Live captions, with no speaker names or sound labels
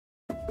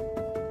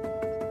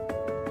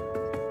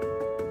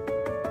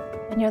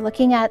When you're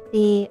looking at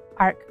the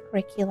art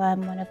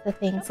curriculum, one of the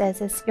things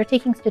is you're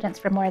taking students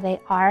from where they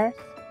are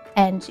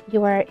and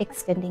you are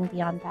extending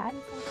beyond that.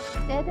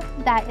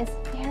 That is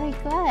very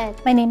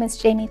good. My name is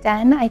Jamie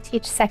Dunn. I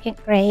teach second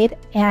grade,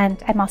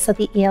 and I'm also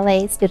the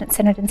ELA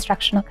Student-Centered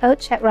Instructional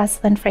Coach at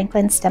Rosalind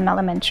Franklin STEM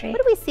Elementary.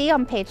 What do we see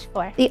on page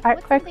 4? The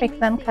art core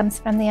curriculum comes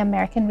from the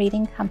American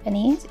Reading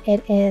Company.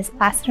 It is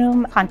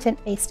classroom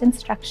content-based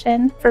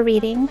instruction for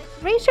reading.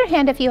 Raise your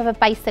hand if you have a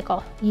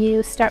bicycle.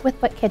 You start with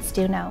what kids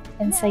do know.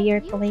 And so you're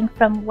pulling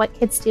from what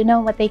kids do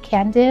know, what they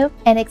can do,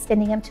 and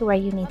extending them to where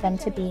you need them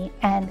to be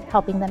and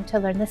helping them to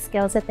learn the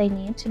skills that they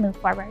need to move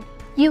forward.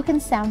 You can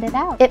sound it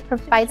out. It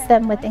provides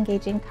them with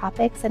engaging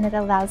topics and it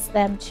allows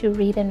them to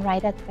read and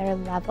write at their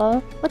level.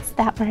 What's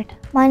that word?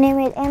 My name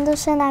is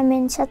Anderson. I'm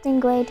in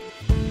 2nd grade.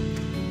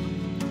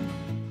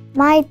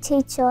 My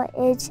teacher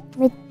is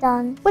Miss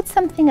Dunn. What's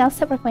something else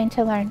that we're going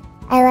to learn?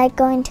 I like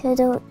going to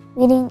the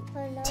reading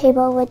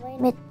table with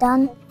Miss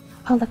Dunn.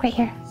 Oh, look right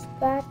here.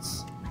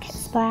 Splash. Okay,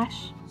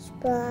 splash.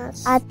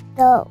 Splash. At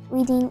the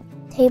reading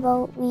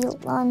table, we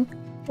learn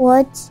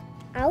words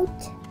out.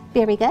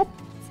 Very good.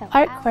 So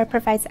Art Core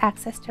provides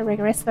access to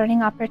rigorous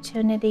learning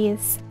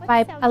opportunities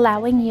by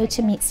allowing you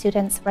to meet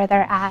students where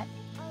they're at.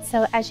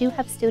 So as you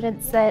have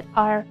students that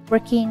are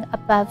working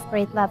above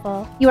grade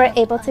level, you are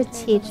able to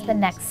teach the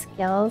next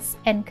skills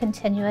and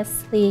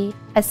continuously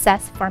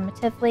assess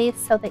formatively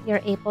so that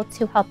you're able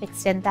to help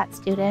extend that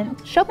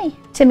student, show me,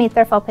 to meet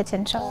their full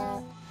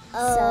potential.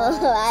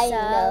 I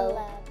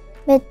know.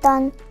 Miss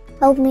Dunn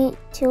helped me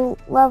to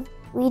love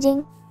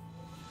reading.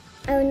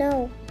 Oh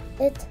no,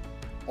 it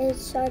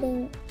is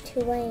starting to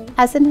rain.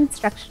 As an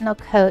instructional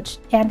coach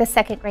and a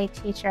second grade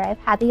teacher, I've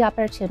had the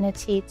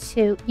opportunity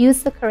to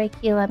use the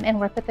curriculum and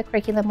work with the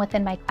curriculum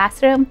within my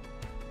classroom,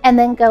 and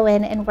then go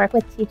in and work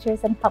with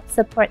teachers and help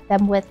support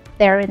them with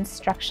their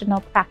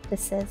instructional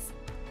practices.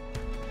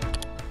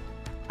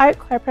 Art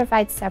Core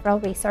provides several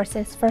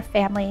resources for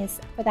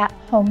families for that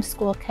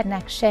homeschool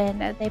connection.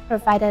 They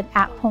provide an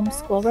at-home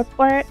school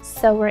report,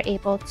 so we're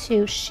able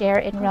to share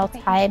in real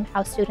time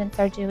how students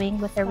are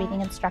doing with their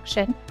reading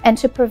instruction and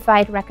to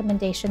provide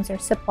recommendations or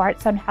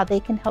supports on how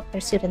they can help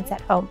their students at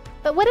home.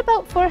 But what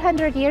about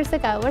 400 years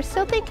ago? We're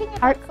still thinking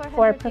Art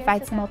Core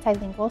provides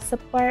multilingual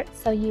support,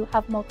 so you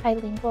have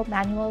multilingual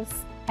manuals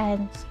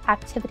and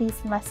activities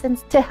and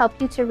lessons to help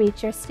you to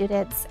reach your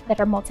students that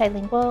are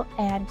multilingual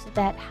and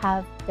that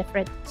have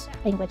different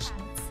language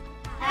needs.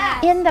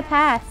 In the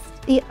past,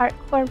 the Art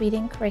Core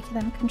reading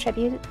curriculum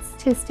contributes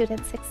to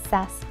student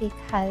success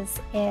because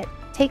it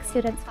takes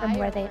students from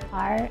where they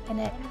are and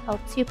it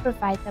helps you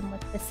provide them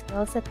with the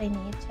skills that they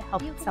need to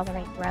help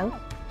accelerate growth.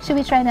 Should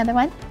we try another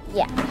one?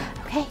 Yeah.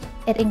 Okay.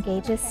 It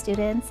engages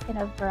students in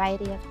a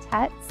variety of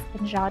texts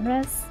and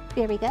genres.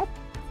 Very good.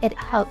 It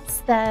helps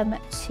them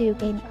to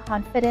gain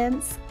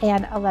confidence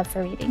and a love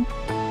for reading.